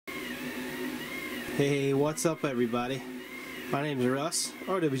Hey, what's up everybody? My name is Russ,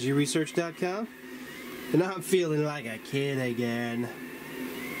 rwgresearch.com, and I'm feeling like a kid again.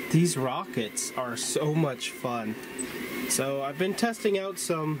 These rockets are so much fun. So I've been testing out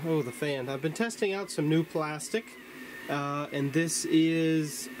some, I've been testing out some new plastic, and this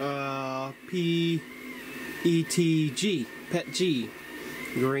is PETG,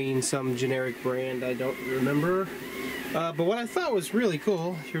 green, some generic brand, I don't remember. But what I thought was really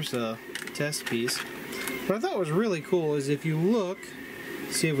cool, here's a test piece. What I thought was really cool is if you look,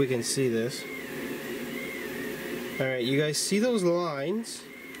 see if we can see this. Alright, you guys see those lines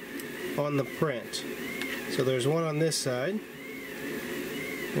on the print? So there's one on this side,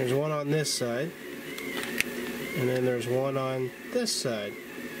 there's one on this side, and then there's one on this side.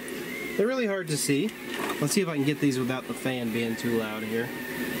 They're really hard to see. Let's see if I can get these without the fan being too loud here.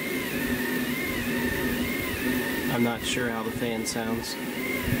 I'm not sure how the fan sounds.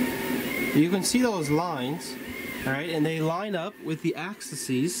 You can see those lines, alright, and they line up with the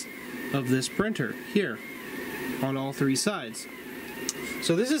axes of this printer here on all three sides.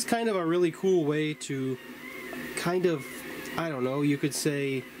 So this is kind of a really cool way to kind of, I don't know, you could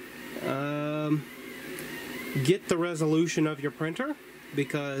say get the resolution of your printer,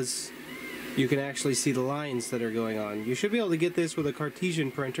 because you can actually see the lines that are going on. You should be able to get this with a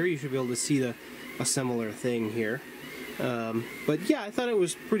Cartesian printer. You should be able to see a similar thing here. But yeah, I thought it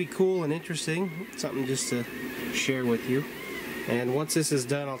was pretty cool and interesting. Something just to share with you. And once this is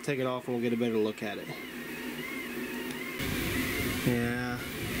done, I'll take it off and we'll get a better look at it. Yeah,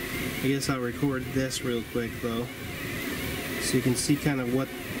 I guess I'll record this real quick though, so you can see kind of what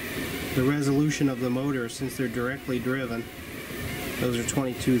the resolution of the motor, since they're directly driven. Those are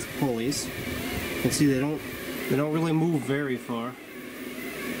 20-tooth pulleys. You can see they don't really move very far.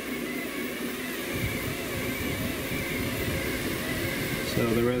 So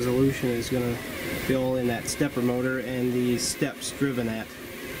the resolution is going to fill in that stepper motor and the steps driven at.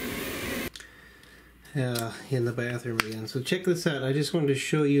 In the bathroom again. So check this out. I just wanted to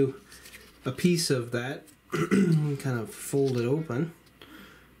show you a piece of that. Kind of fold it open,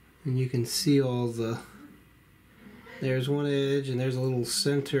 and you can see all the, there's one edge, and there's a little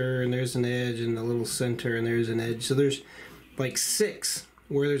center, and there's an edge, and a little center, and there's an edge. So there's like 6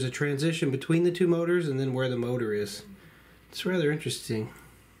 where there's a transition between the two motors, and then where the motor is. It's rather interesting.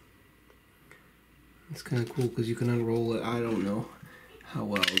 It's kind of cool because you can unroll it. I don't know how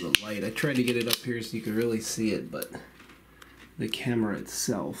well the light. I tried to get it up here so you could really see it, but the camera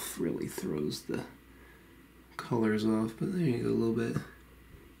itself really throws the colors off. But there you go, a little bit.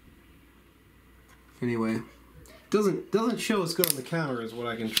 Anyway, doesn't show as good on the camera as what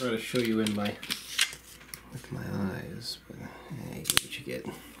I can try to show you in my with my eyes. But hey, you get what you get.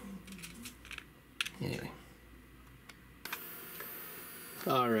 Anyway.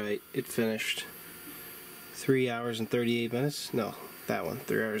 Alright, it finished. 3 hours and 38 minutes. No, that one.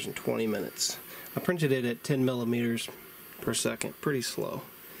 3 hours and 20 minutes. I printed it at 10 millimeters per second. Pretty slow.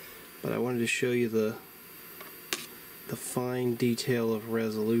 But I wanted to show you the fine detail of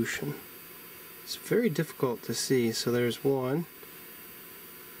resolution. It's very difficult to see. So there's one.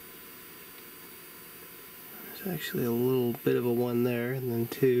 There's actually a little bit of a one there, and then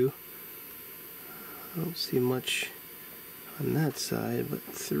 2. I don't see much on that side, but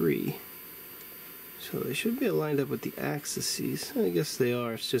 3. So they should be lined up with the axes. I guess they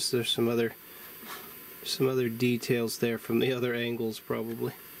are. It's just there's some other details there from the other angles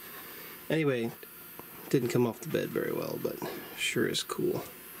probably. Anyway, didn't come off the bed very well, but sure is cool.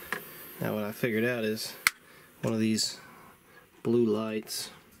 Now what I figured out is one of these blue lights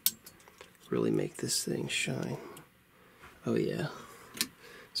really make this thing shine. Oh yeah.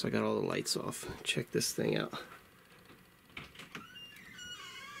 So I got all the lights off. Check this thing out.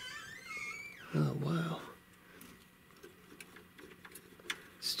 Oh wow.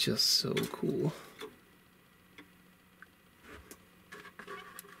 It's just so cool.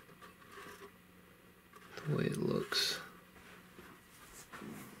 The way it looks.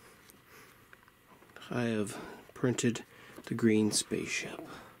 I have printed the green spaceship.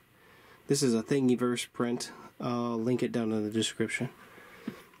 This is a Thingiverse print. I'll link it down in the description.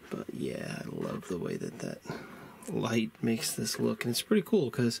 But yeah, I love the way that light makes this look, and it's pretty cool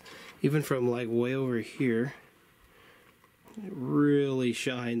because even from like way over here, it really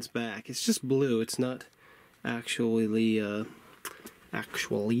shines back. It's just blue. It's not actually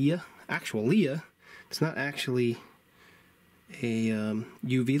it's not actually a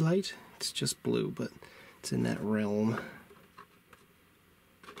UV light. It's just blue, but it's in that realm.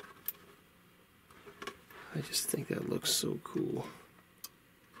 I just think that looks so cool.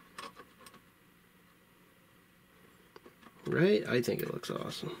 Right? I think it looks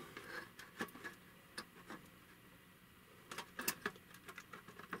awesome.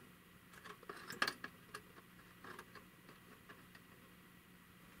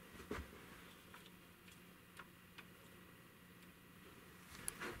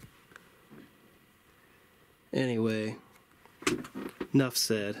 Anyway, enough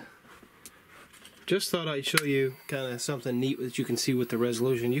said. Just thought I'd show you kind of something neat that you can see with the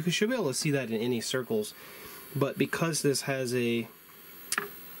resolution. You should be able to see that in any circles, but because this has a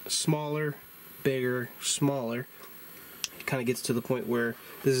smaller, bigger, smaller, it kind of gets to the point where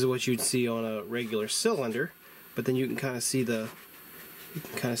this is what you'd see on a regular cylinder, but then you can kind of see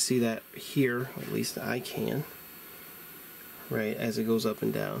that here, at least I can, right, as it goes up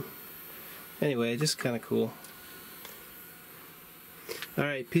and down. Anyway, just kind of cool.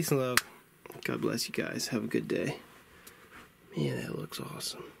 Alright, peace and love. God bless you guys. Have a good day. Man, that looks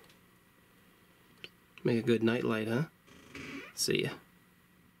awesome. Make a good night light, huh? See ya.